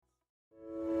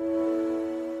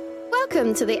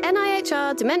Welcome to the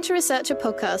NIHR Dementia Researcher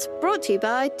podcast, brought to you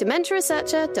by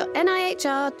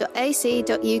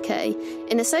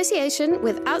dementiaresearcher.nihr.ac.uk in association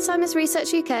with Alzheimer's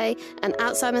Research UK and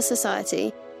Alzheimer's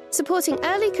Society, supporting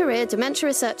early career dementia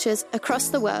researchers across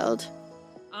the world.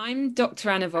 I'm Dr.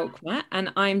 Anna Volkmar,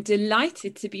 and I'm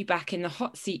delighted to be back in the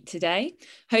hot seat today,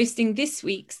 hosting this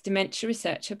week's Dementia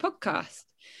Researcher podcast.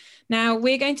 Now,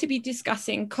 we're going to be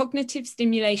discussing cognitive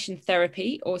stimulation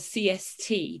therapy, or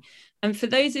CST. And for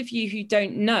those of you who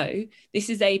don't know, this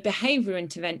is a behavioural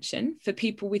intervention for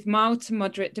people with mild to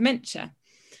moderate dementia.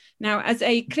 Now, as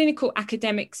a clinical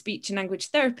academic speech and language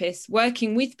therapist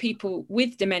working with people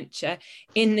with dementia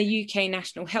in the UK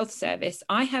National Health Service,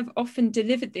 I have often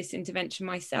delivered this intervention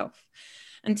myself.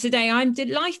 And today I'm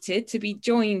delighted to be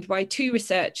joined by two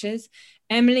researchers,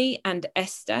 Emily and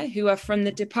Esther, who are from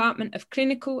the Department of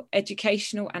Clinical,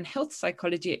 Educational and Health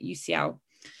Psychology at UCL.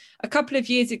 A couple of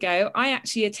years ago, I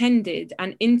actually attended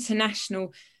an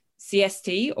international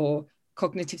CST, or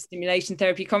cognitive stimulation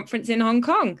therapy conference in Hong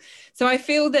Kong. So I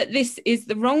feel that this is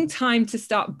the wrong time to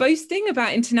start boasting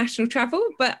about international travel,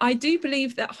 but I do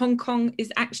believe that Hong Kong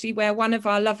is actually where one of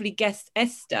our lovely guests,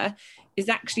 Esther, is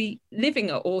actually living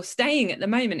or staying at the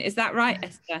moment. Is that right,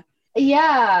 Esther?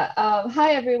 Yeah.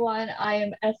 Hi, everyone. I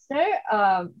am Esther.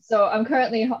 So I'm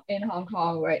currently in Hong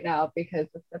Kong right now because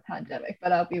of the pandemic,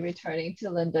 but I'll be returning to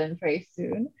London very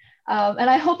soon. And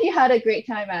I hope you had a great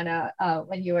time, Anna,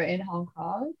 when you were in Hong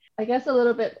Kong. I guess a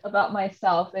little bit about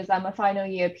myself is I'm a final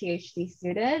year PhD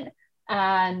student.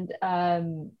 And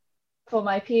for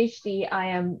my PhD,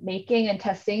 I am making and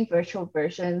testing virtual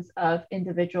versions of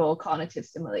individual cognitive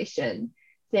stimulation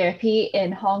therapy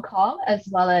in Hong Kong as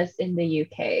well as in the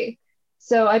UK.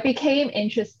 So I became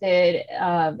interested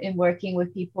in working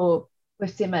with people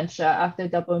with dementia after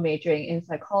double majoring in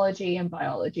psychology and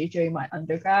biology during my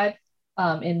undergrad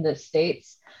in the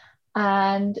States.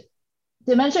 And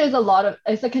dementia is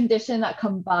it's a condition that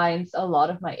combines a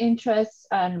lot of my interests,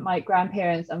 and my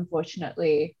grandparents,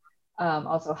 unfortunately,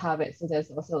 also have it. So there's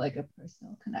also like a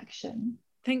personal connection.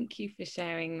 Thank you for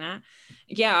sharing that.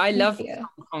 Yeah, I love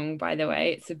Hong Kong, by the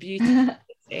way. It's a beautiful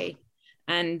city.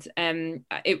 And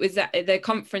the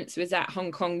conference was at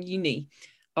Hong Kong Uni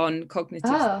on cognitive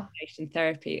stimulation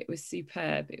therapy. It was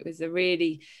superb. It was a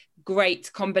really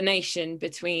great combination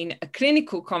between a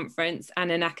clinical conference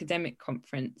and an academic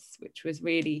conference, which was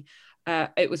really,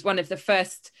 it was one of the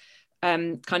first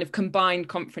kind of combined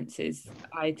conferences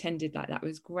I attended. That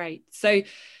was great. So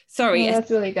sorry,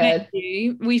 that's really good.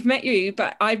 We've met you,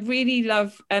 but I'd really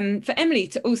love for Emily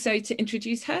to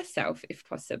introduce herself if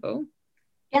possible.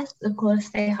 Yes, of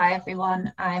course. So hi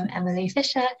everyone, I'm Emily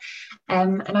Fisher,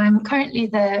 and I'm currently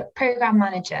the Programme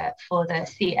Manager for the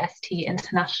CST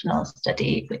International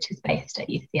Study, which is based at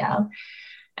UCL.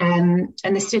 And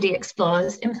the study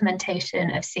explores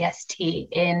implementation of CST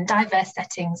in diverse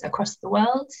settings across the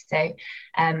world. So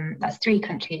that's 3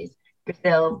 countries,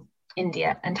 Brazil,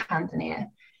 India and Tanzania.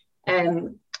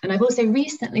 And I've also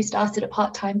recently started a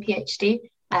part-time PhD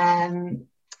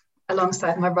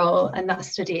alongside my role, and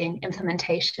that's studying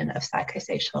implementation of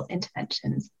psychosocial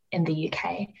interventions in the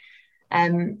UK.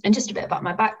 And just a bit about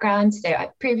my background. So I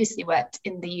previously worked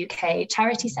in the UK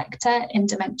charity sector in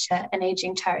dementia and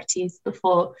ageing charities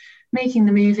before making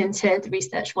the move into the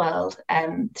research world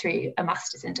through a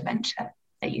master's in dementia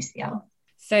at UCL.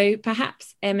 So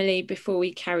perhaps, Emily, before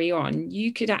we carry on,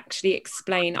 you could actually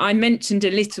explain, I mentioned a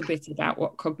little bit about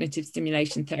what cognitive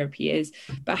stimulation therapy is.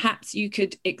 Perhaps you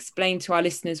could explain to our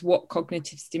listeners what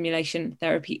cognitive stimulation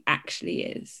therapy actually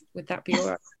is. Would that be all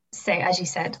right? So as you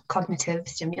said, cognitive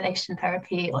stimulation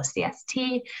therapy, or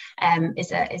CST,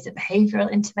 is a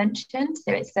behavioural intervention.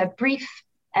 So it's a brief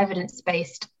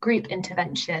evidence-based group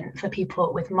intervention for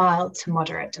people with mild to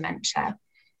moderate dementia.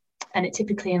 And it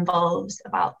typically involves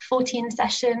about 14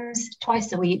 sessions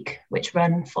twice a week, which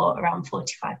run for around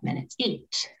 45 minutes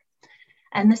each.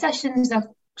 And the sessions are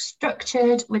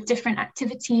structured with different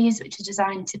activities, which are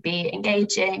designed to be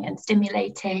engaging and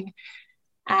stimulating.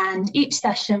 And each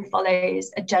session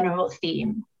follows a general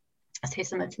theme. So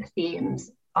some of the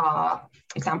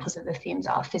examples of the themes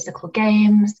are physical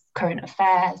games, current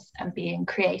affairs, and being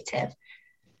creative.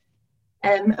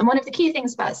 And one of the key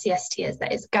things about CST is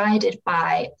that it's guided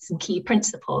by some key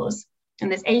principles.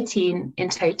 And there's 18 in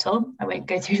total. I won't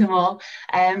go through them all,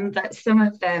 but some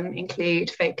of them include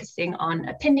focusing on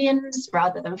opinions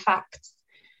rather than facts,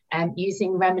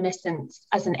 using reminiscence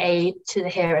as an aid to the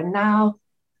here and now,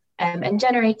 and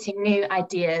generating new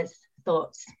ideas,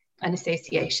 thoughts, and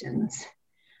associations.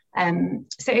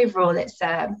 So overall, it's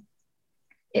a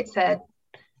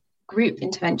group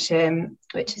intervention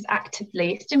which is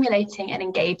actively stimulating and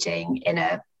engaging in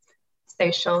a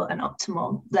social and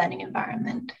optimal learning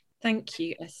environment. Thank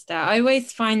you, Esther. I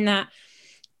always find that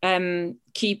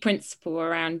key principle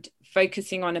around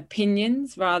focusing on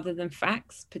opinions rather than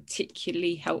facts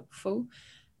particularly helpful.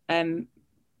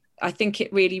 I think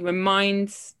it really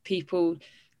reminds people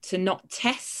to not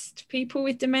test people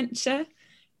with dementia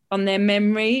on their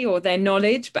memory or their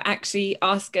knowledge, but actually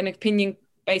ask an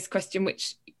opinion-based question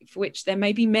for which there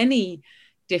may be many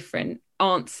different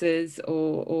answers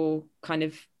or kind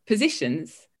of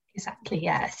positions. Exactly,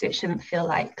 yeah. So it shouldn't feel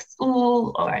like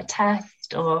school or a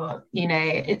test, or, you know,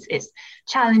 it's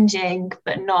challenging,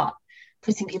 but not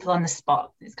putting people on the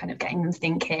spot. It's kind of getting them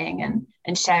thinking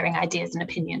and sharing ideas and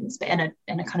opinions, but in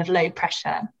a kind of low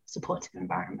pressure, supportive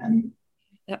environment.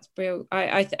 That's brilliant.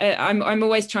 I'm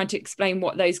always trying to explain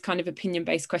what those kind of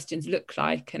opinion-based questions look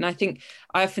like. And I think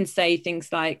I often say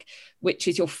things like, which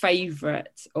is your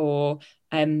favourite, or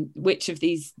which of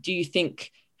these do you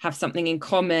think have something in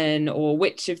common, or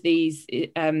which of these,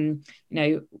 I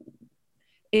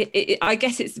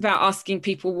guess it's about asking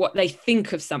people what they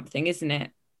think of something, isn't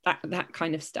it? That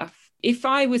kind of stuff. If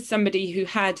I was somebody who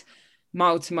had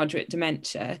mild to moderate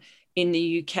dementia in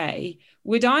the UK,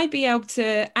 would I be able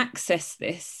to access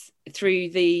this through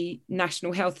the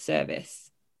National Health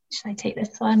Service? Should I take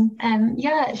this one?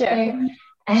 Yeah, sure.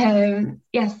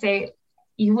 So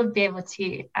you would be able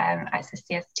to access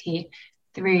CST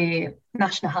through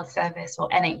National Health Service or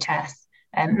NHS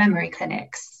memory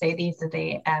clinics. So these are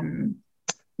the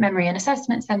memory and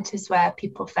assessment centres where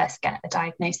people first get a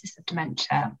diagnosis of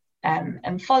dementia.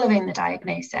 And following the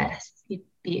diagnosis, you'd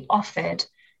be offered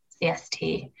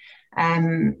CST.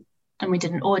 And we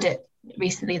did an audit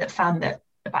recently that found that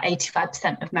about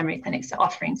 85% of memory clinics are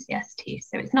offering CST.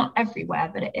 So it's not everywhere,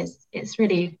 but it's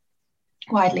really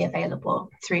widely available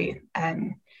through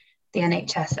the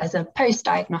NHS as a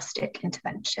post-diagnostic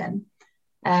intervention.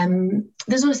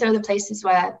 There's also other places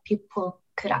where people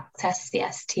could access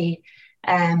CST.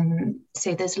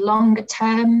 So there's longer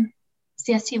term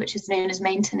CST, which is known as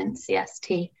maintenance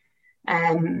CST,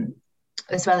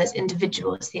 as well as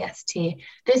individual CST.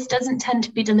 This doesn't tend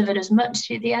to be delivered as much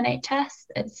through the NHS.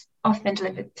 It's often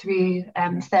delivered through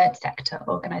third sector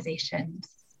organisations,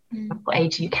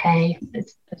 Age UK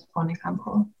is one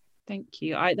example. Thank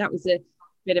you. That was a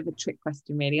bit of a trick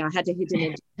question, really. I had a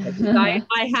hidden agenda.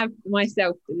 I have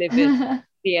myself delivered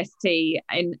CST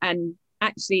and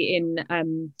actually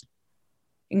in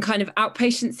kind of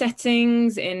outpatient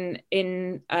settings, in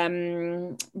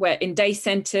day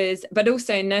centres, but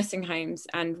also in nursing homes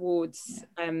and wards.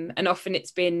 And often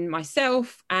it's been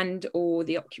myself and or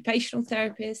the occupational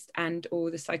therapist and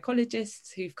or the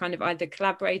psychologists who've kind of either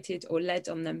collaborated or led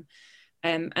on them.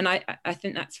 And I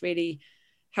think that's really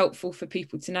helpful for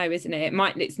people to know, isn't it?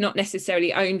 It's not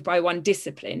necessarily owned by one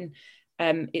discipline.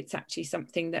 It's actually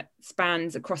something that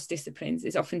spans across disciplines.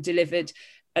 It's often delivered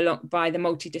along by the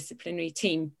multidisciplinary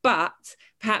team. But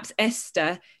perhaps,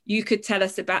 Esther, you could tell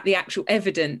us about the actual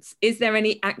evidence. Is there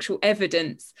any actual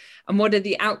evidence? And what are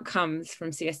the outcomes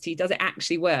from CST? Does it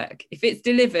actually work? If it's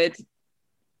delivered,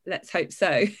 let's hope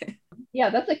so. Yeah,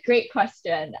 that's a great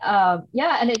question.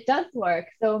 And it does work.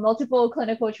 So multiple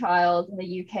clinical trials in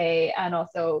the UK and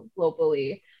also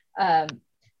globally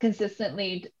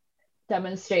consistently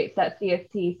demonstrates that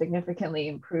CST significantly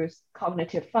improves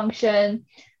cognitive function,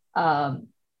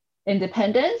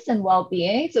 independence, and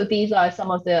well-being. So these are some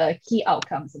of the key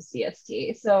outcomes of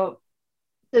CST. So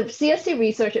the CST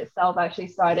research itself actually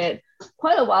started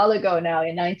quite a while ago now,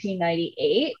 in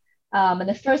 1998. And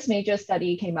the first major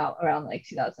study came out around like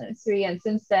 2003. And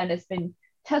since then, it's been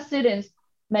tested in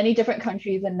many different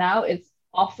countries. And now it's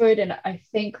offered in, I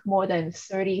think, more than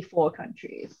 34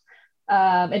 countries.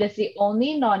 It is the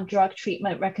only non-drug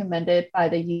treatment recommended by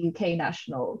the UK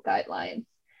national guidelines.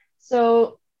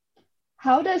 So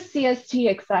how does CST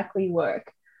exactly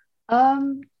work?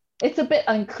 It's a bit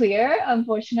unclear,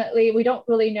 unfortunately. We don't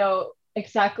really know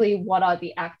exactly what are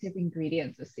the active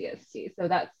ingredients of CST. So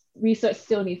that's research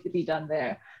still needs to be done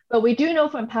there. But we do know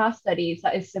from past studies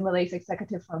that it stimulates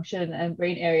executive function and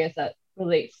brain areas that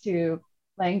relates to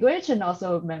language and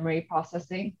also memory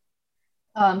processing.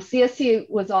 CST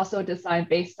was also designed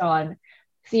based on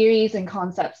theories and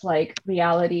concepts like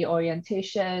reality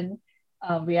orientation,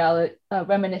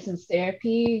 reminiscence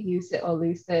therapy, use it or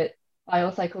lose it,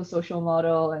 biopsychosocial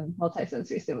model, and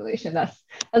multisensory simulation. That's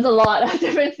a lot of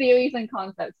different theories and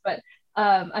concepts. But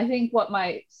I think what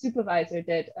my supervisor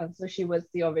did, so she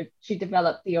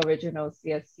developed the original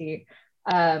CST,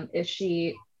 is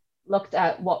she looked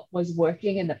at what was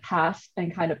working in the past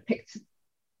and kind of picked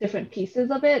different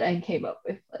pieces of it and came up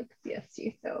with like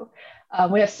CST. So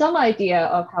we have some idea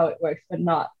of how it works, but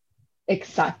not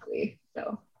exactly.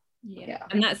 So Yeah.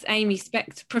 And that's Amy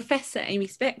Spector, Professor Amy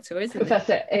Spector, isn't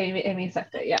Professor it? Amy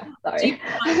Spector, yeah, sorry.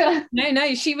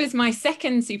 No, she was my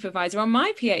second supervisor on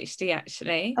my PhD,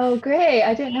 actually. Oh, great.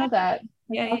 I didn't know that.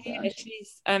 Yeah,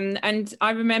 she's and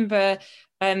I remember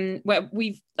where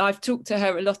I've talked to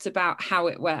her a lot about how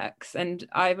it works, and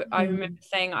I remember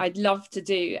saying I'd love to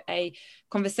do a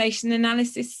conversation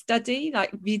analysis study,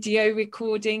 like video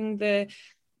recording the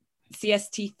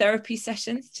CST therapy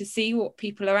sessions to see what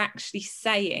people are actually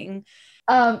saying.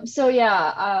 So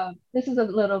yeah, this is a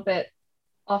little bit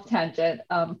off tangent,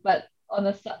 but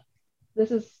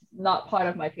this is not part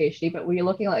of my PhD, but we're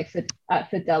looking like at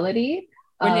fidelity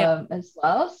as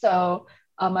well. So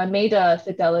I made a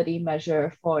fidelity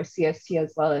measure for CST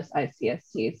as well as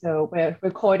ICST. So we're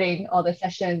recording all the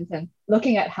sessions and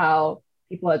looking at how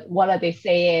people what are they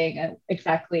saying and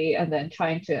exactly, and then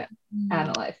trying to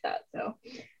analyze that.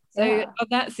 So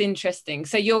that's interesting.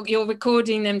 So you're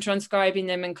recording them, transcribing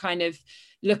them, and kind of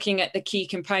looking at the key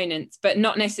components, but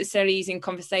not necessarily using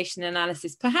conversation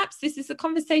analysis. Perhaps this is a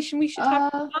conversation we should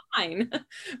have online.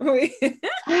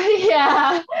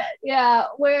 yeah.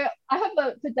 Where I have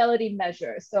a fidelity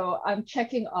measure, so I'm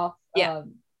checking off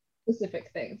specific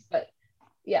things, but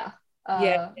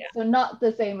so not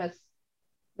the same as.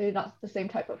 They're not the same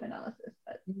type of analysis.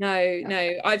 But, no.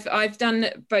 I've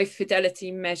done both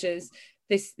fidelity measures.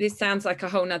 This sounds like a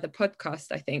whole nother podcast,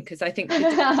 I think, because I think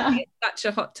it's such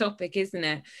a hot topic, isn't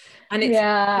it? And it's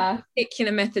a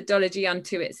particular methodology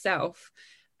unto itself.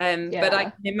 But I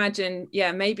can imagine,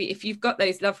 maybe if you've got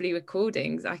those lovely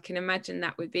recordings, I can imagine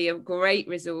that would be a great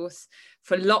resource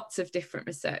for lots of different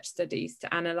research studies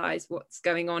to analyse what's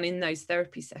going on in those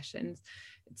therapy sessions.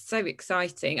 It's so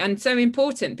exciting and so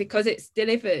important because it's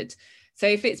delivered. So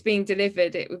if it's being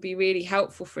delivered, it would be really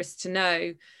helpful for us to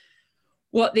know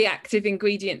what the active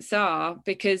ingredients are,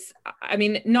 because I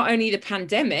mean, not only the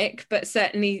pandemic, but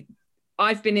certainly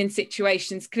I've been in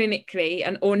situations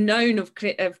clinically or known of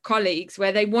colleagues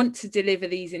where they want to deliver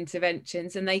these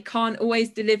interventions and they can't always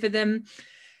deliver them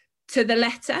to the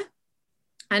letter.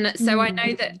 And so I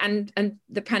know that, and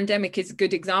the pandemic is a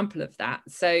good example of that.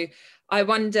 So I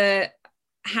wonder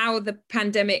how the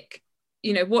pandemic,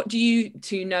 what do you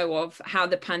two know of how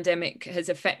the pandemic has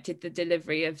affected the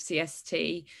delivery of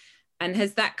CST? And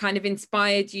has that kind of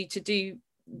inspired you to do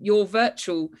your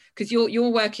virtual, because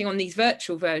you're working on these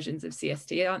virtual versions of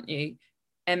CST, aren't you,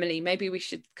 Emily? Maybe we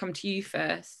should come to you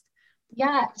first.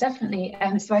 Yeah, definitely.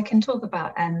 So I can talk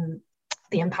about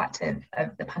the impact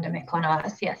of the pandemic on our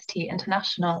CST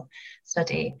international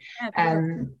study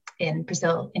in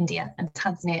Brazil, India and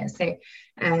Tanzania. So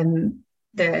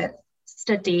the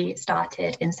study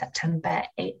started in September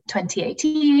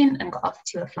 2018 and got off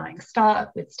to a flying start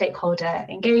with stakeholder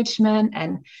engagement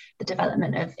and the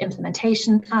development of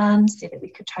implementation plans so that we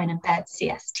could try and embed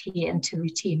CST into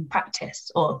routine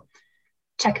practice or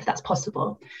check if that's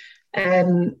possible.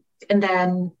 And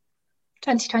then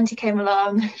 2020 came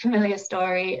along, familiar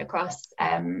story across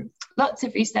lots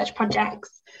of research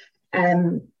projects.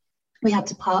 We had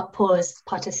to pause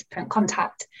participant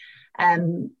contact.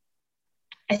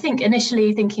 I think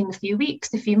initially thinking a few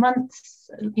weeks, a few months,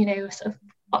 sort of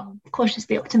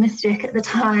cautiously optimistic at the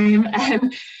time.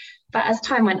 But as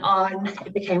time went on,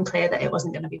 it became clear that it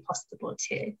wasn't going to be possible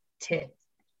to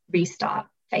restart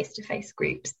face-to-face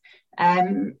groups.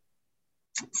 So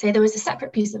there was a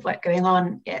separate piece of work going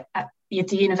on at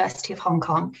the University of Hong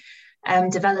Kong,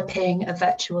 developing a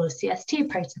virtual CST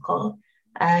protocol.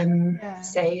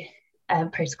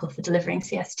 Protocol for delivering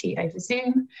CST over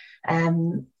Zoom.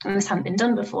 And this hadn't been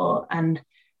done before. And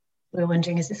we were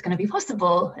wondering, is this going to be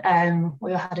possible?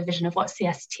 We all had a vision of what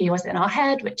CST was in our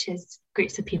head, which is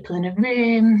groups of people in a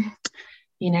room,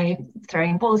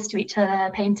 throwing balls to each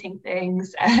other, painting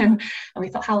things. And we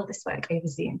thought, how will this work over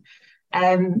Zoom?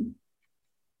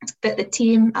 But the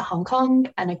team at Hong Kong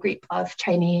and a group of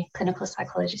trainee clinical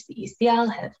psychologists at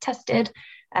UCL have tested,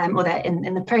 or they're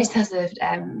in the process of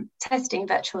testing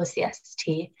virtual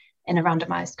CST in a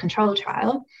randomized control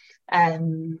trial.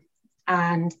 And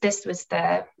this was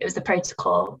the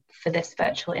protocol for this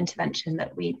virtual intervention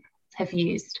that we have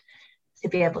used to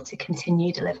be able to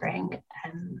continue delivering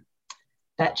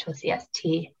virtual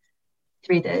CST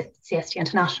through the CST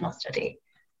International study,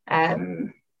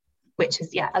 which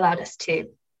has allowed us to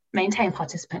maintain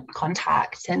participant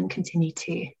contact and continue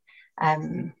to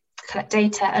collect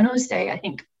data. And also, I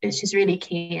think which is really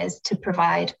key is to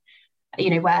provide,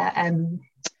 where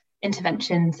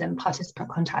interventions and participant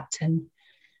contact and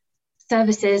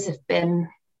services have been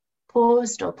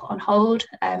paused or put on hold.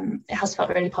 It has felt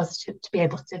really positive to be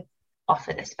able to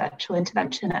offer this virtual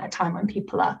intervention at a time when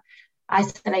people are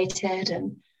isolated,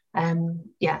 and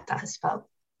that has felt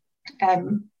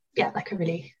yeah, like a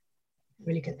really,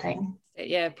 really good thing.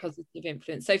 Yeah, positive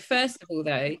influence. So first of all,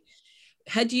 though,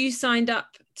 had you signed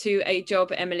up to a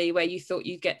job, Emily, where you thought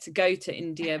you'd get to go to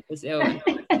India, Brazil?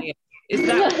 Is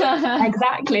that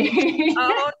exactly?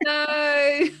 Oh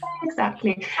no!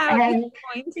 Exactly. How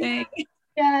disappointing.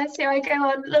 Yeah, so I go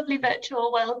on lovely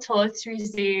virtual world tours through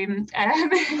Zoom.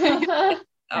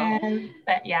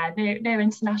 But yeah, no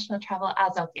international travel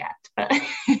as of yet. But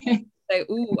so,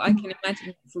 I can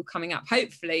imagine it's all coming up.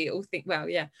 Hopefully,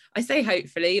 I say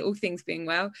hopefully, all things being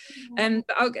well.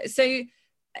 So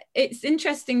it's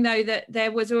interesting though that there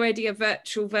was already a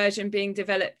virtual version being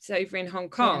developed over in Hong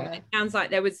Kong. Yeah. It sounds like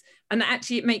there was, and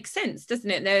actually it makes sense, doesn't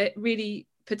it? There really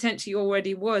potentially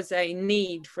already was a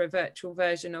need for a virtual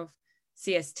version of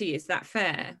CST. Is that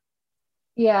fair?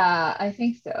 Yeah, I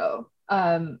think so.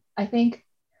 I think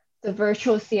the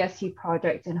virtual CST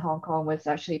project in Hong Kong was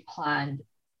actually planned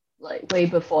like way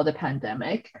before the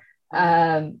pandemic,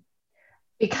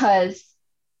 because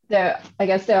I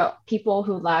guess there are people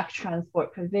who lack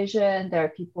transport provision. There are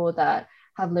people that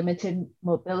have limited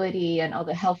mobility and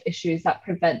other health issues that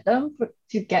prevent them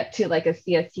to get to like a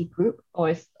CST group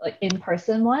or like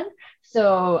in-person one.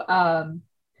 So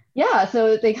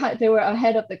so they were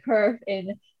ahead of the curve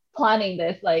in planning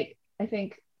this, like I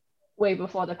think way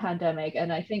before the pandemic.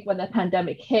 And I think when the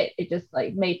pandemic hit, it just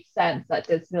like made sense that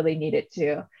this really needed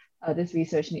to this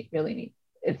research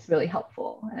it's really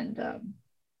helpful. And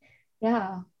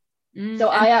so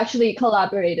I actually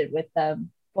collaborated with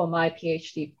them for my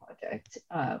PhD project,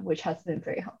 which has been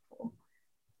very helpful.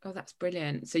 Oh, that's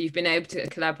brilliant. So you've been able to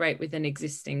collaborate with an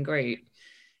existing group.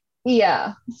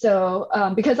 Yeah, so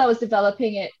because I was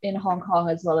developing it in Hong Kong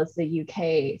as well as the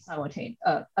UK simultaneously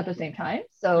at the same time,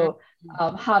 so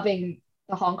having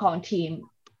the Hong Kong team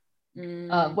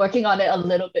working on it a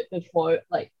little bit before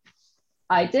like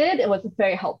I did, it was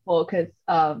very helpful because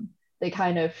they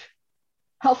kind of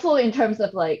helpful in terms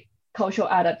of like cultural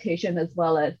adaptation as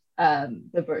well as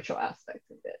the virtual aspects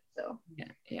of it. So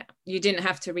yeah, you didn't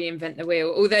have to reinvent the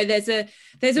wheel, although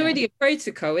there's already a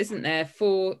protocol, isn't there,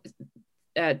 for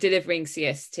delivering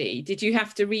CST. Did you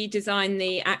have to redesign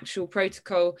the actual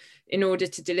protocol in order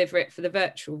to deliver it for the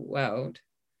virtual world?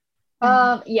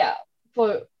 Yeah,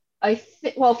 for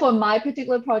my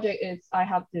particular project is I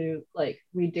have to like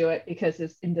redo it because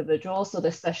it's individual, so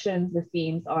the sessions, the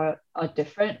themes are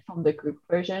different from the group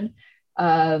version.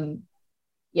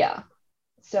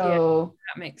 So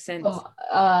that makes sense.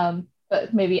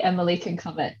 But maybe Emily can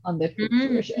comment on the group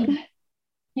version.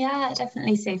 Yeah,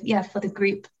 definitely. So yeah, for the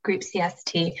group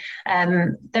CST,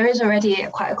 there is already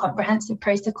quite a comprehensive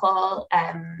protocol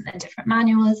and different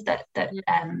manuals that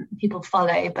people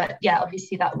follow. But yeah,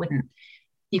 obviously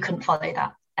you couldn't follow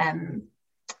that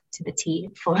to the T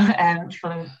for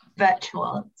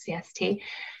virtual CST.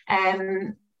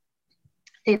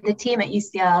 The team at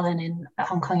UCL and at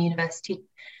Hong Kong University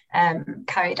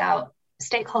carried out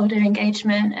stakeholder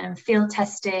engagement and field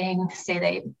testing. So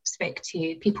they spoke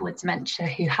to people with dementia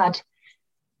who had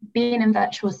been in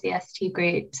virtual CST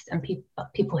groups and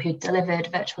people who delivered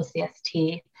virtual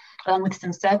CST, along with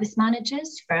some service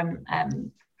managers from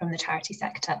the charity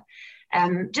sector,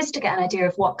 just to get an idea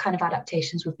of what kind of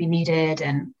adaptations would be needed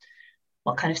and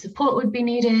what kind of support would be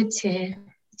needed to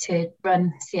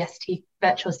run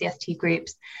virtual CST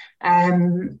groups.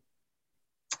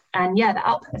 And yeah, the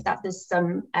output of that, there's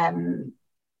some,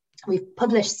 we've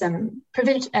published some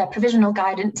provisional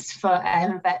guidance for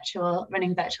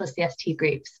running virtual CST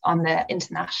groups on the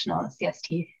International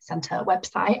CST Centre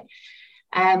website.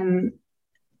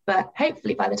 But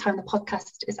hopefully by the time the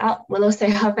podcast is out, we'll also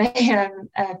have a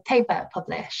paper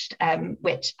published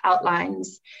which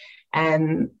outlines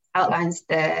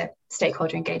the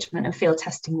stakeholder engagement and field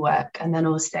testing work, and then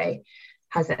also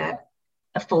has a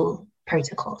full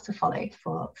protocol to follow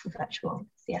for virtual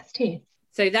CST.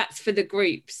 So that's for the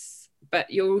groups, but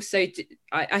you're also,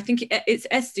 I think it's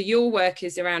Esther, your work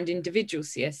is around individual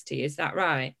CST, is that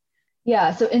right?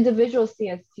 Yeah, so individual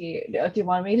CST, do you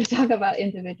want me to talk about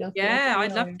individual CST? Yeah,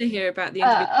 I'd love to hear about the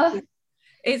individual.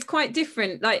 It's quite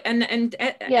different, like, and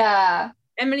yeah,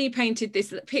 Emily painted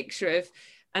this picture of,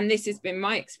 and this has been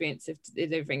my experience of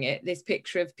delivering it, this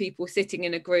picture of people sitting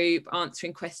in a group,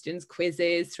 answering questions,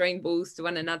 quizzes, throwing balls to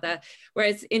one another,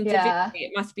 whereas individually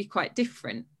it must be quite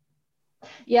different.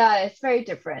 Yeah, it's very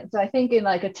different. So I think in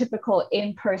like a typical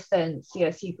in-person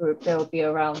CST group, there will be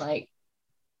around like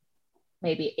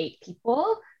maybe 8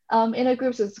 people in a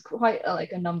group. So it's quite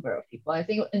like a number of people. I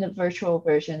think in the virtual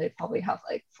version, they probably have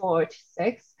like 4 to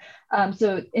 6.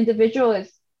 So individual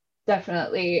is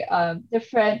definitely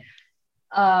different.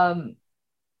 But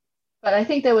I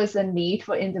think there was a need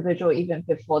for individual even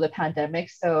before the pandemic.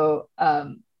 So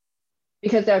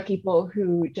because there are people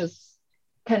who just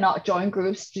cannot join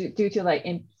groups due to like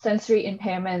sensory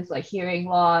impairments like hearing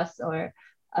loss or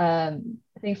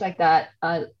things like that,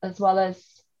 as well as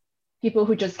people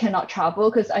who just cannot travel.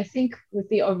 Because I think with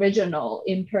the original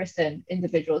in-person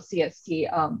individual CST,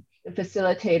 the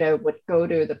facilitator would go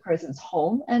to the person's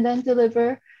home and then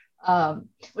deliver,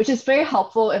 which is very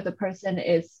helpful if the person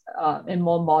is in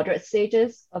more moderate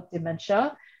stages of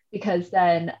dementia, because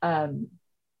then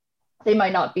they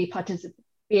might not be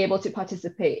able to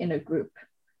participate in a group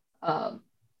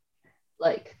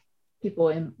like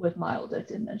people with milder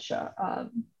dementia.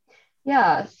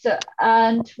 So,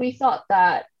 and we thought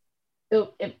that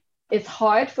it's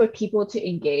hard for people to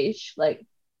engage, like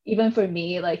even for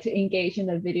me, like to engage in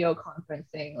a video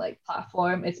conferencing like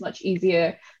platform. It's much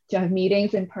easier to have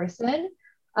meetings in person.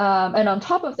 And on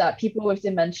top of that, people with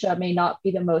dementia may not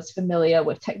be the most familiar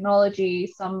with technology.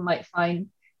 Some might find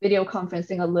video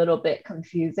conferencing a little bit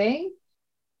confusing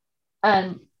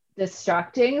and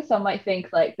distracting. Some might think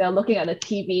like they're looking at a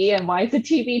TV and why is the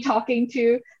TV talking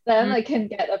to them? Like can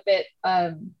get a bit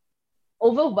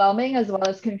overwhelming as well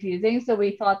as confusing. So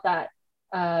we thought that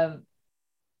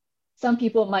some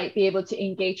people might be able to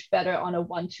engage better on a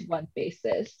one-to-one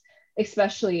basis,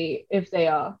 especially if they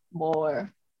are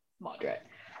more moderate.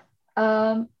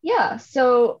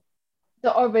 So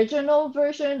the original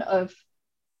version of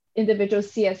individual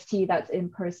CST that's in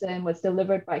person was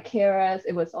delivered by CARES.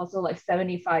 It was also like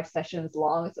 75 sessions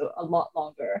long, so a lot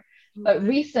longer. But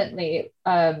recently,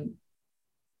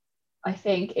 I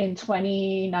think in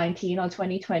 2019 or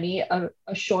 2020, a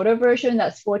shorter version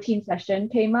that's 14 session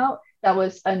came out. That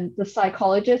was, and the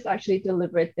psychologist actually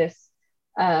delivered this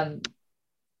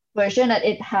version, and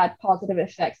it had positive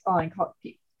effects on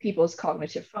people's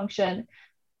cognitive function.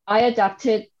 I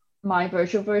adapted my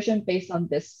virtual version based on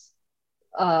this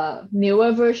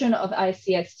newer version of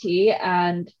ICST,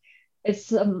 and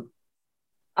it's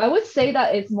I would say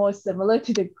that it's more similar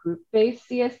to the group-based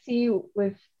CST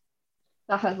with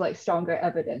that has like stronger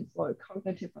evidence for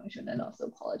cognitive function and also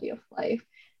quality of life.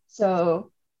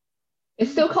 So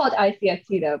it's still called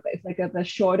ICST though, but it's like the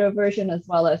shorter version as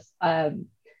well as the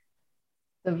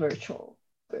virtual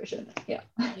version. Yeah.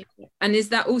 And is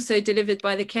that also delivered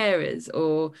by the carers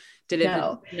or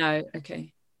delivered? No.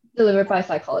 Okay. Delivered by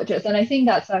psychologists. And I think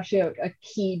that's actually a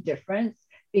key difference,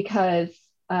 because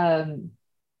I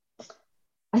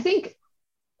think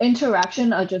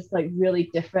interaction are just like really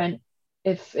different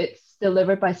if it's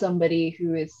delivered by somebody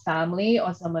who is family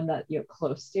or someone that you're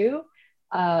close to.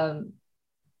 I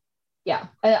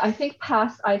think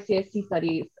past ICST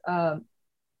studies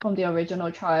from the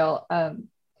original trial,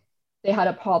 they had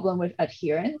a problem with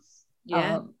adherence.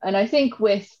 And I think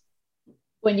when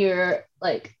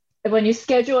you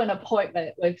schedule an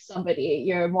appointment with somebody,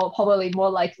 you're probably more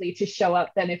likely to show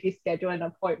up than if you schedule an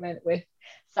appointment with,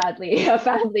 sadly, a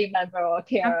family member or a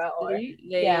carer.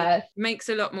 Absolutely. Makes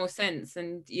a lot more sense.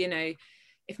 And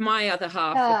if my other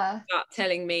half would start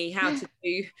telling me how to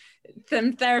do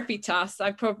some therapy tasks,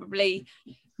 I'd probably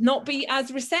not be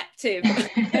as receptive,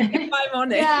 if I'm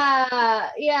honest.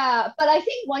 But I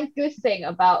think one good thing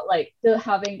about like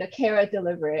having the carer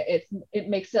deliver it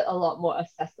makes it a lot more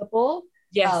accessible.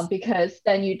 Yes. Because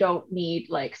then you don't need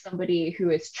like somebody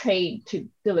who is trained to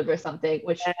deliver something,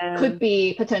 which could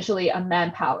be potentially a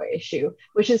manpower issue,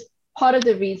 which is part of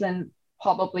the reason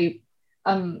probably,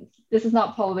 this is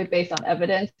not probably based on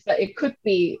evidence, but it could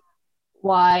be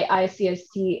why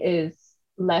ICST is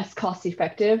less cost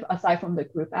effective aside from the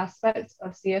group aspects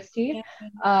of CST.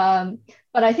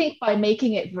 But I think by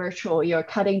making it virtual, you're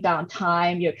cutting down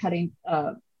time, you're cutting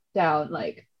down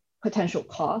like potential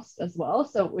costs as well.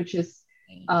 So which is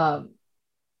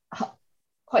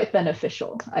quite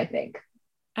beneficial, I think,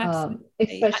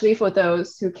 especially for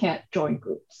those who can't join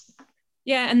groups.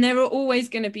 And there are always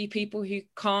going to be people who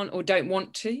can't or don't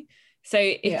want to. So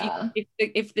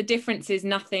if the difference is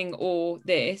nothing or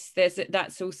this,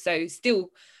 that's also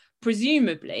still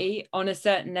presumably on a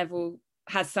certain level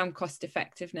has some cost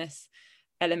effectiveness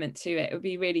element to it. It would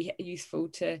be really useful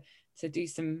to do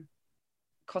some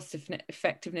cost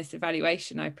effectiveness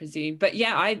evaluation, I presume. But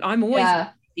I'm always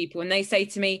people and they say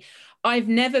to me, I've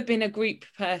never been a group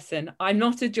person, I'm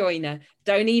not a joiner,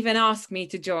 don't even ask me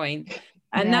to join.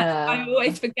 And that I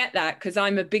always forget that, because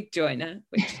I'm a big joiner,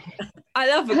 which I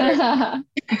love a group.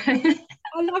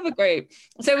 I love a group.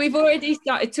 So we've already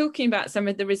started talking about some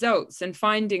of the results and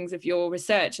findings of your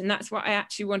research, and that's what I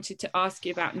actually wanted to ask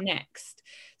you about next.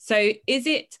 So is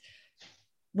it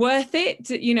worth it?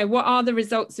 What are the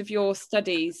results of your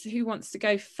studies? Who wants to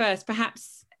go first?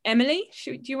 Perhaps Emily,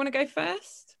 do you want to go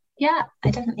first? Yeah,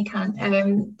 I definitely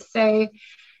can. So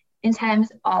in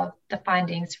terms of the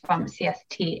findings from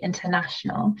CST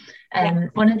International,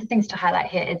 one of the things to highlight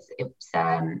here is it's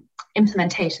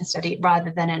implementation study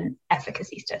rather than an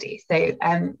efficacy study. So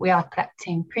we are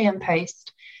collecting pre and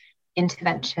post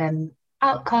intervention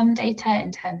outcome data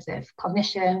in terms of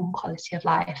cognition, quality of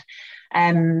life.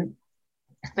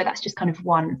 But that's just kind of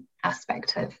one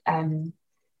aspect of the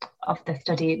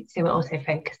study. So we're also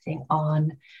focusing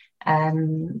on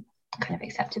kind of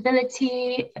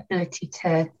acceptability, ability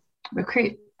to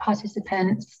recruit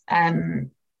participants, if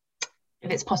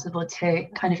it's possible to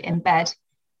kind of embed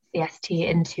CST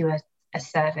into a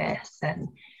service and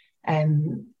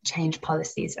change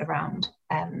policies around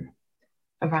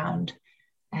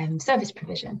service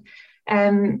provision.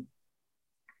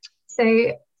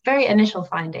 So very initial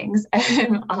findings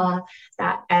are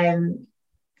that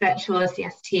virtual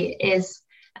CST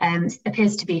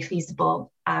appears to be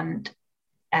feasible and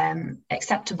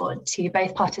acceptable to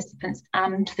both participants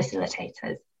and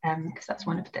facilitators, because that's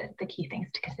one of the key things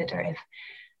to consider if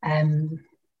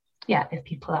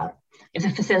the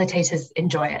facilitators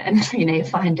enjoy it and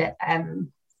find it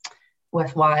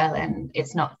worthwhile and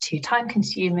it's not too time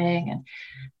consuming. And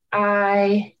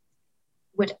I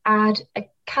would add a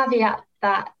caveat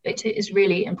that it is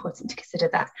really important to consider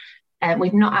that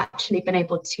we've not actually been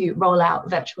able to roll out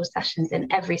virtual sessions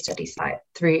in every study site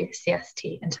through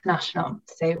CST International.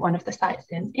 So one of the sites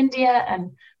in India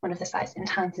and one of the sites in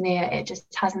Tanzania, it just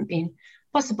hasn't been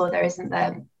possible. There isn't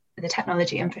the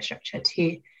technology infrastructure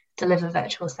to deliver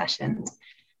virtual sessions.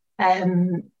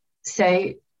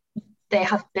 So they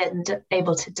have been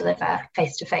able to deliver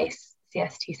face-to-face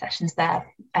CST sessions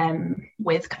there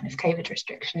with kind of COVID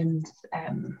restrictions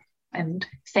and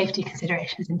safety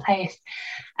considerations in place.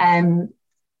 But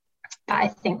I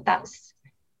think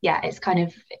it's kind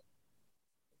of,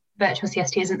 virtual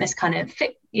CST isn't this kind of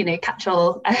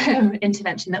catch-all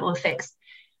intervention that will fix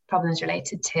problems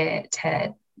related to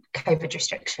COVID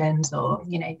restrictions or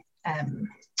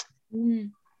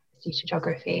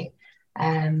geography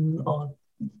or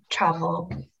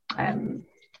travel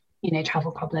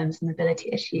problems and mobility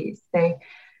issues. So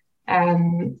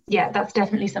that's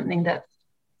definitely something that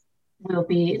we'll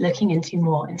be looking into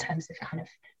more in terms of kind of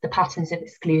the patterns of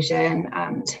exclusion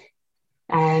and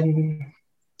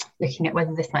looking at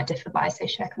whether this might differ by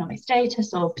socioeconomic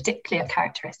status or particular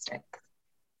characteristics.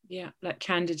 Yeah, like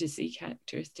candidacy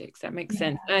characteristics. That makes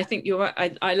sense. And I think you're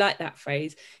right. I like that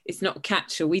phrase. It's not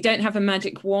catch-all. We don't have a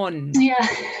magic wand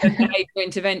for behaviour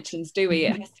interventions, do we?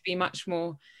 It has to be much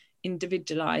more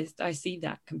individualised. I see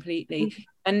that completely.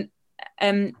 And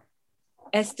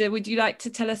Esther, would you like to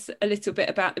tell us a little bit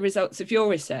about the results of your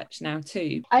research now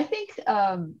too? I think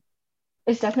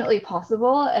it's definitely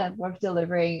possible and worth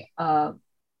delivering ICST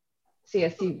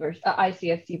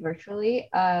virtually.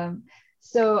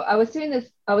 So I was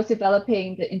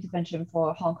developing the intervention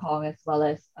for Hong Kong as well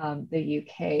as the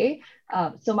UK.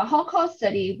 So my Hong Kong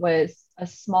study was a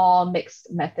small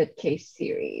mixed method case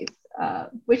series,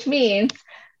 which means,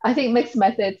 I think mixed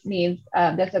methods means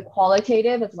there's a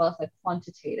qualitative as well as a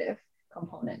quantitative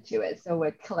component to it. So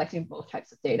we're collecting both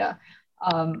types of data.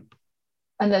 And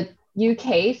the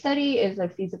UK study is a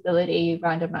feasibility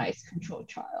randomized controlled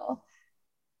trial.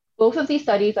 Both of these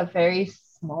studies are very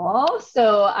small,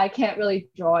 so I can't really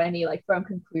draw any firm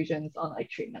conclusions on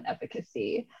treatment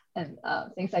efficacy and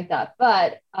things like that.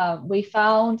 But we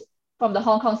found from the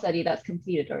Hong Kong study that's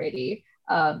completed already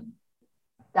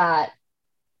that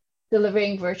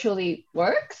delivering virtually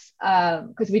works,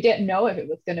 because we didn't know if it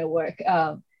was going to work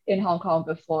in Hong Kong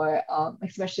before,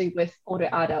 especially with older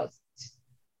adults.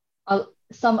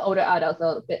 Some older adults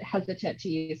are a bit hesitant to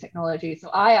use technology. So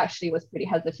I actually was pretty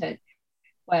hesitant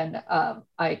when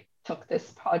I took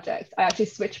this project. I actually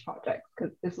switched projects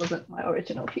because this wasn't my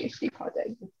original PhD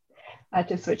project. I had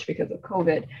to switch because of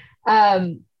COVID.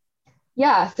 And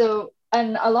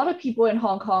a lot of people in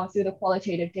Hong Kong, through the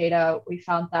qualitative data, we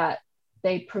found that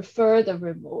they prefer the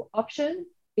remote option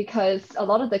because a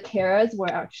lot of the carers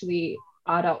were actually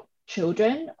adult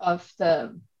children of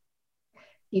the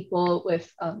people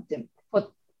with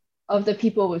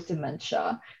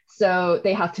dementia. So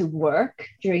they had to work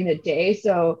during the day.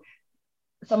 So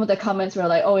some of the comments were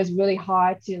like, oh, it's really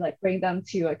hard to bring them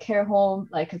to a care home,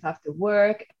 because I have to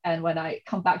work. And when I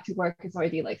come back to work, it's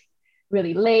already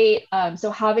really late.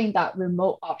 So having that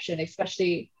remote option,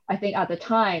 especially I think at the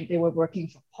time they were working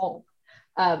from home,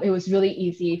 it was really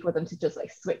easy for them to just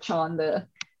switch on the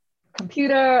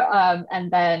computer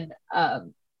and then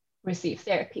receive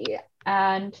therapy.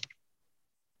 And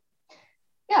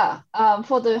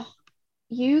for the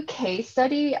UK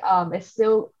study, it's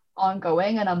still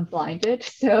ongoing and I'm blinded,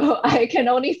 so I can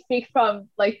only speak from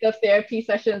like the therapy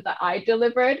sessions that I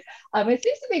delivered. It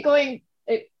seems to be going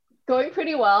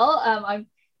pretty well. I'm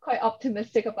quite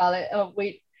optimistic about it.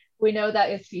 We know that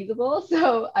it's feasible,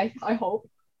 so I hope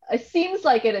it seems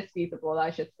like it is feasible,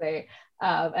 I should say,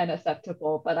 and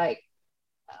acceptable. But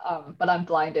I'm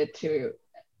blinded to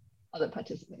other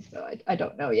participants, so I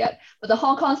don't know yet. But the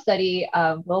Hong Kong study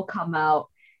will come out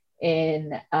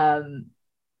in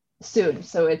soon,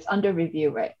 so it's under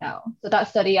review right now. So that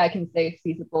study I can say is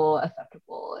feasible,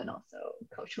 acceptable, and also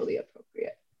culturally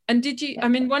appropriate. And did you, I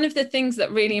mean, one of the things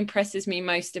that really impresses me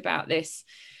most about this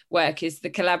work is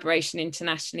the collaboration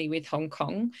internationally with Hong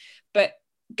Kong. But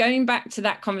going back to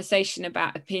that conversation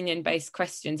about opinion-based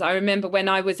questions, I remember when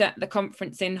I was at the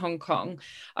conference in Hong Kong,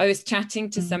 I was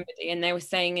chatting to somebody and they were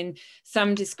saying in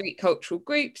some discrete cultural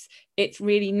groups, it's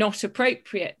really not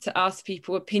appropriate to ask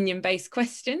people opinion-based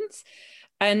questions.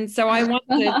 And so I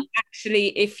wondered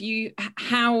actually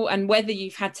how and whether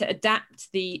you've had to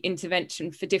adapt the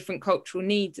intervention for different cultural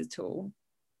needs at all.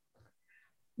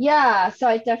 Yeah, so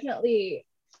I definitely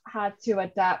had to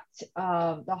adapt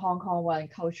the Hong Kong one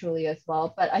culturally as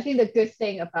well. But I think the good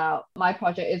thing about my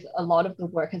project is a lot of the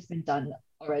work has been done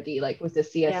already, like with the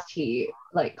CST,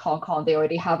 like Hong Kong, they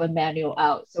already have a manual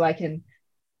out. So I can,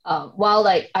 while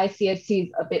like ICST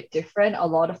is a bit different, a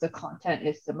lot of the content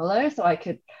is similar. So I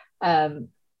could I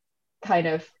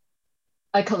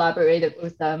collaborated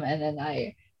with them and then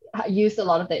I used a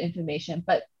lot of the information.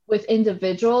 But with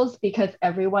individuals, because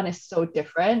everyone is so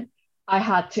different, I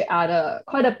had to add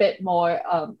quite a bit more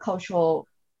cultural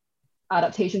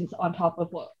adaptations on top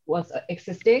of what was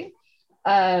existing.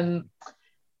 But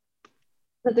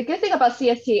the good thing about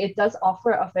CST, it does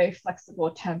offer a very flexible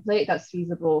template that's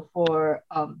feasible for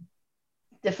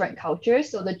different cultures.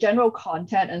 So the general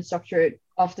content and structure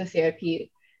of the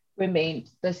therapy remained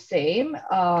the same.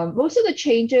 Most of the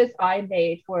changes I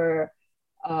made were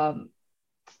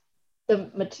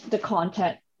the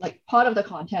content, like part of the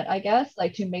content, I guess,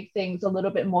 like to make things a little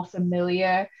bit more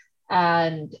familiar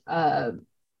and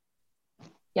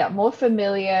more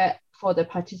familiar for the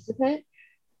participant.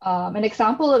 An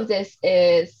example of this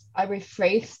is I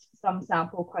rephrased some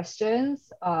sample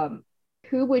questions.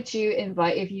 Who would you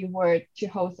invite if you were to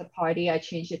host a party? I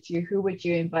changed it to who would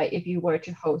you invite if you were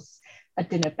to host a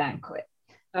dinner banquet?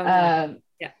 So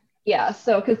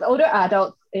because older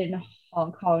adults in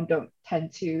Hong Kong don't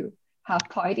tend to have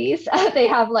parties. They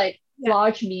have like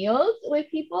large meals with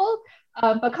people.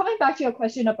 But coming back to your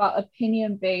question about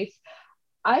opinion-based,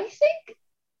 I think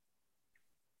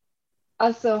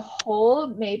as a whole,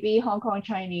 maybe Hong Kong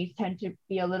Chinese tend to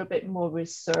be a little bit more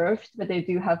reserved, but they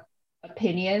do have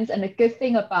opinions. And the good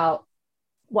thing about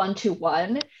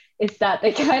one-to-one is that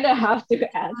they kind of have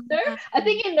to answer. I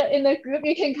think in the group,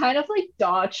 you can kind of like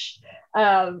dodge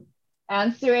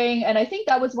answering. And I think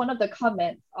that was one of the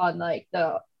comments on like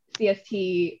the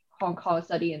CST Hong Kong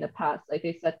study in the past. Like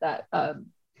they said that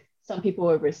some people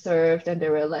were reserved and they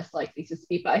were less likely to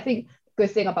speak. But I think the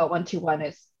good thing about one-to-one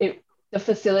is the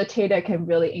facilitator can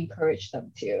really encourage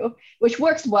them to, which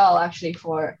works well actually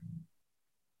for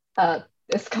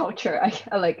this culture.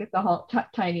 I like the whole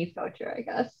Chinese culture, I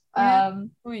guess.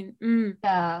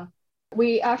 Yeah,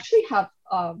 we actually have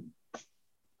a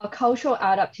cultural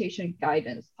adaptation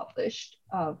guidance published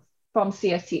from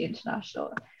CST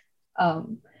International.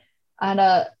 And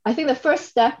I think the first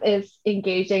step is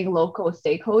engaging local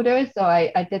stakeholders. So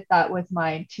I did that with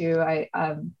mine too.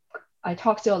 I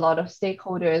talked to a lot of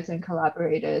stakeholders and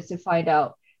collaborators to find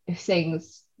out if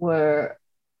things were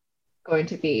going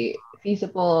to be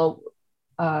feasible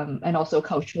and also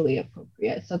culturally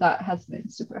appropriate. So that has been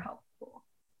super helpful.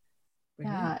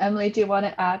 Brilliant. Yeah, Emily, do you want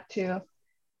to add to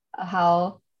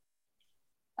how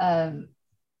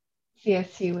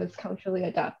CST was culturally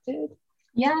adapted?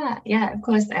 Yeah, of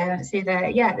course. So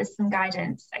there's some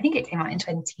guidance. I think it came out in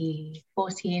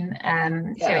 2014.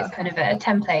 So it's kind of a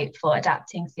template for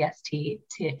adapting CST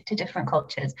to different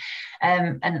cultures.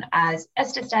 And as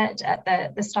Esther said at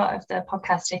the start of the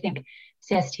podcast, I think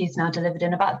CST is now delivered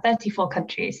in about 34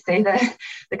 countries. So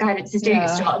the guidance is doing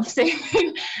its job. So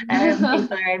people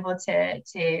are able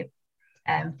to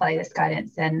follow this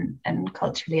guidance and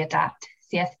culturally adapt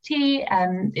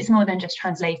CST. It's more than just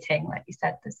translating, like you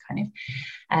said. There's kind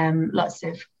of lots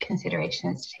of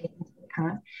considerations to take into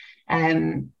account.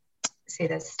 So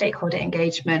there's stakeholder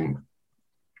engagement,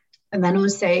 and then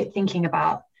also thinking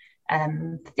about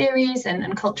theories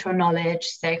and cultural knowledge.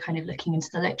 So kind of looking into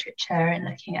the literature and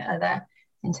looking at other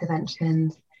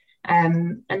interventions.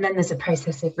 And then there's a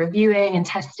process of reviewing and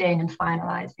testing and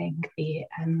finalising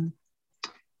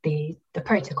the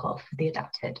protocol for the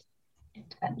adapted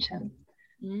intervention.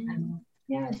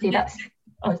 Yeah, see, that's,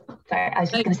 oh, sorry, I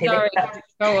was just going to say sorry. that.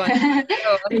 Go on.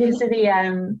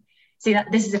 So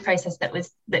this is a process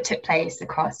that took place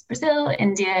across Brazil,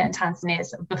 India, and Tanzania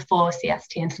before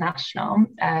CST International.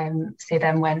 So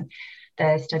then when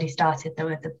the study started, there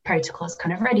were the protocols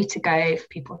kind of ready to go for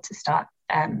people to start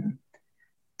kind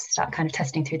of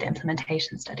testing through the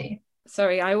implementation study.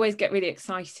 Sorry, I always get really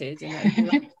excited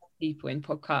and people in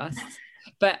podcasts,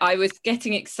 but I was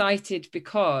getting excited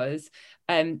because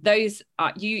those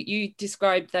you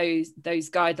described those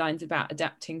guidelines about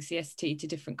adapting CST to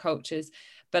different cultures,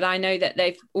 but I know that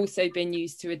they've also been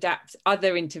used to adapt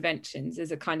other interventions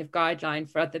as a kind of guideline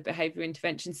for other behavioural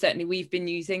interventions. Certainly we've been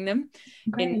using them.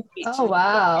 Oh,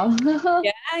 wow.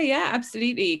 yeah,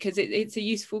 absolutely, because it's a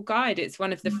useful guide. It's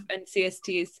one of the, and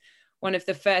CST is one of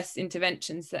the first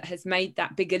interventions that has made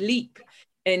that bigger leap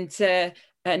into,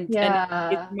 and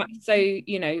it's so,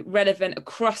 relevant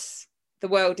across the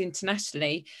world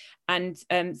internationally. And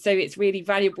so it's really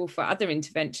valuable for other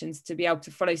interventions to be able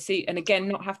to follow suit and again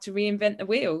not have to reinvent the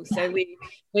wheel. So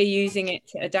we're using it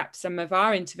to adapt some of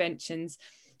our interventions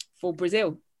for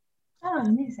Brazil. Oh,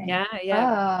 amazing. Yeah.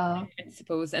 Wow.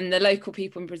 Principles, and the local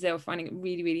people in Brazil finding it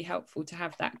really, really helpful to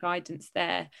have that guidance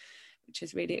there, which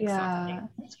is really exciting.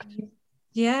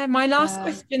 Yeah, my last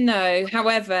question though,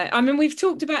 however, I mean, we've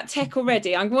talked about tech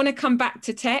already. I want to come back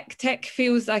to tech. Tech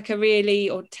feels like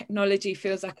technology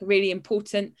feels like a really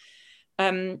important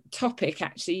topic,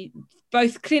 actually,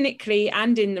 both clinically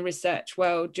and in the research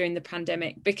world during the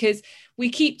pandemic, because we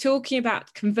keep talking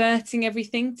about converting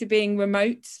everything to being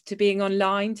remote, to being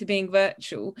online, to being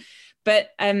virtual. But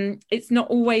it's not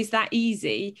always that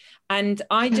easy. And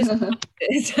I just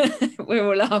we're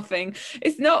all laughing.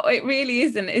 It really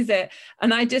isn't, is it?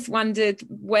 And I just wondered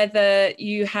whether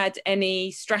you had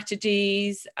any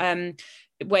strategies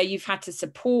where you've had to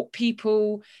support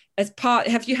people as part.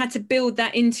 Have you had to build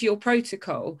that into your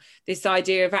protocol, this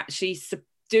idea of actually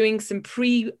doing some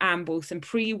preamble, some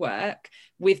pre-work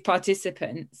with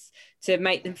participants to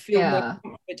make them feel more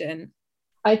confident?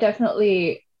 I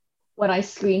definitely, when I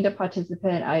screened a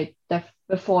participant,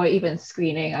 before even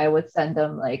screening, I would send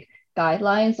them like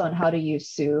guidelines on how to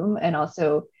use Zoom, and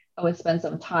also I would spend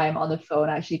some time on the phone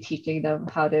actually teaching them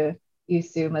how to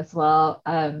use Zoom as well.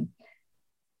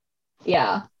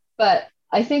 But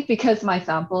I think because my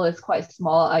sample is quite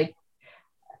small,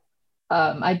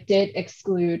 I did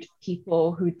exclude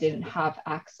people who didn't have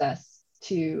access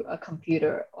to a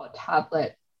computer or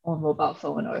tablet or mobile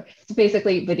phone, or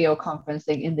basically video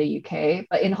conferencing in the UK.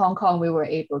 But in Hong Kong, we were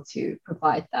able to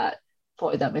provide that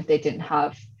for them if they didn't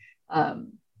have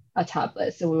a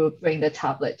tablet. So we would bring the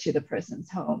tablet to the person's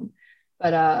home.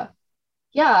 But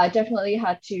I definitely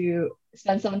had to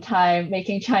spend some time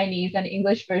making Chinese and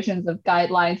English versions of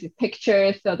guidelines with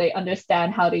pictures so they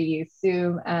understand how to use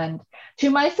Zoom. And to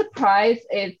my surprise,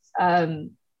 it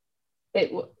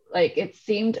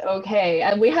seemed okay.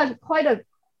 And we had quite a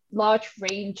large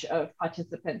range of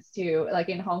participants too. Like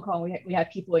in Hong Kong, we had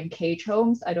people in cage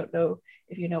homes. I don't know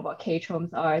if you know what cage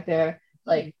homes are. They're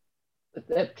like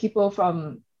the people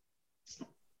from,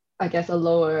 I guess, a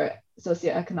lower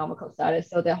socioeconomical status.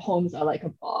 So their homes are like a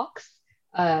box.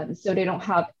 So they don't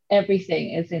have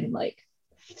everything is in like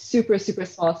super, super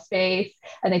small space,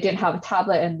 and they didn't have a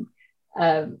tablet,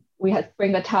 and we had to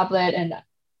bring the tablet,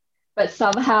 but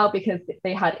somehow because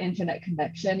they had internet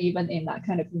connection, even in that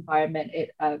kind of environment,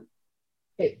 it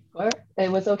worked.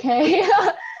 It was okay.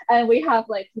 And we have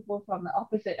like people from the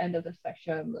opposite end of the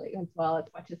spectrum, like as well as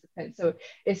participants. So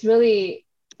it's really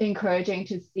encouraging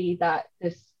to see that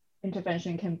this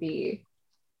intervention can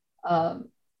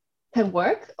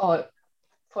work, or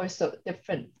for so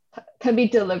different, can be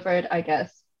delivered, I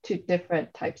guess, to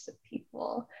different types of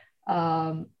people,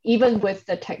 even with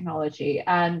the technology.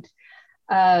 And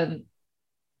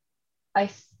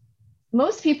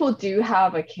most people do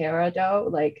have a carer though,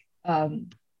 like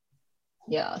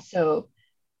so,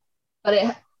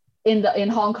 but in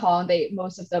Hong Kong,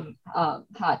 most of them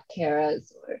had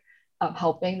carers or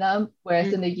helping them,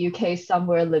 whereas in the UK, some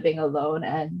were living alone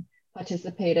and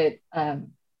participated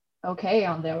okay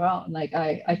on their own. Like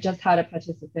I just had a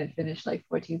participant finish like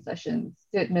 14 sessions,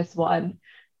 did miss one,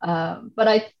 but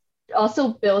I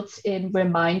also built in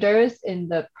reminders in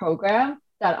the program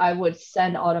that I would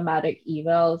send automatic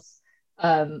emails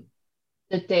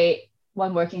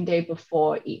one working day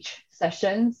before each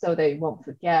session, so they won't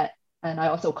forget. And I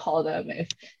also call them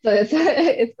so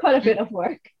it's quite a bit of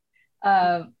work.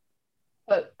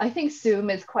 But I think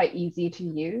Zoom is quite easy to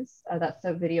use. That's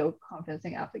a video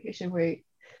conferencing application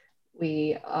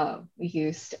we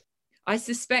used. I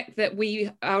suspect that we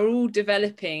are all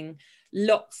developing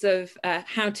lots of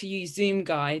how to use Zoom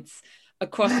guides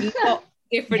across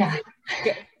different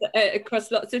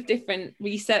across lots of different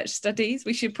research studies.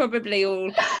 We should probably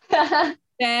all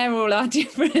share all our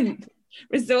different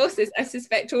resources. I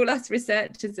suspect all us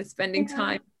researchers are spending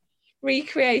time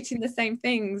recreating the same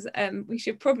things. We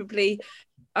should probably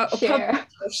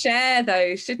share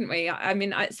those, shouldn't we? I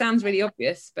mean, it sounds really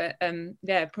obvious, but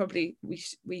probably we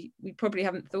probably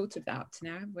haven't thought of that up to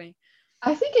now, have we?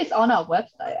 I think it's on our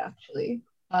website actually.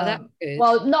 That's good.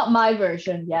 Well, not my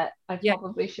version yet. I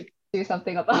probably should do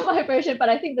something about my version, but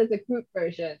I think there's a group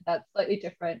version that's slightly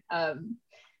different on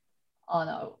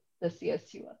the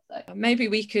CST website. Maybe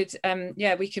we could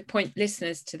point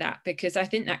listeners to that, because I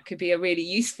think that could be a really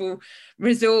useful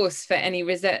resource for any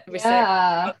research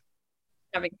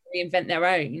having to reinvent their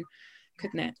own,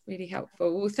 couldn't it? Really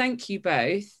helpful. Well, thank you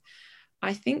both.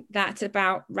 I think that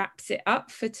about wraps it up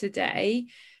for today.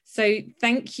 So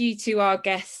thank you to our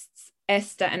guests,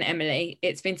 Esther and Emily.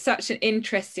 It's been such an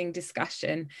interesting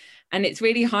discussion, and it's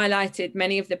really highlighted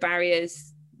many of the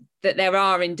barriers that there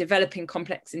are in developing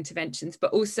complex interventions,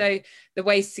 but also the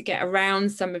ways to get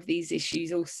around some of these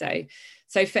issues also.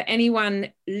 So for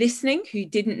anyone listening who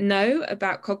didn't know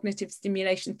about cognitive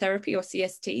stimulation therapy, or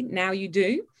CST, now you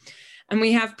do. And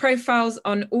we have profiles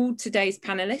on all today's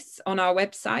panelists on our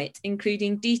website,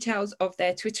 including details of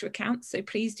their Twitter accounts. So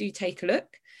please do take a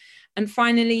look. And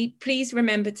finally, please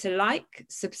remember to like,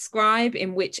 subscribe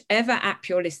in whichever app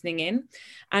you're listening in.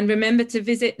 And remember to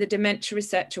visit the Dementia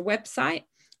Researcher website,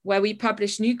 where we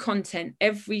publish new content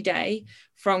every day,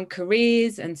 from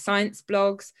careers and science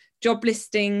blogs, job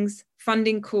listings,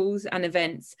 funding calls and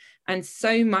events, and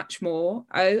so much more.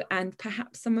 Oh, and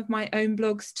perhaps some of my own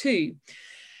blogs too.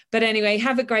 But anyway,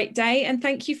 have a great day, and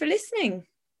thank you for listening.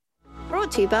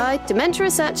 Brought to you by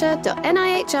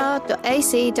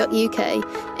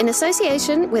dementiaresearcher.nihr.ac.uk in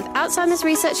association with Alzheimer's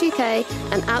Research UK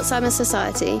and Alzheimer's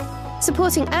Society,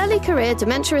 supporting early career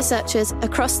dementia researchers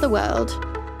across the world.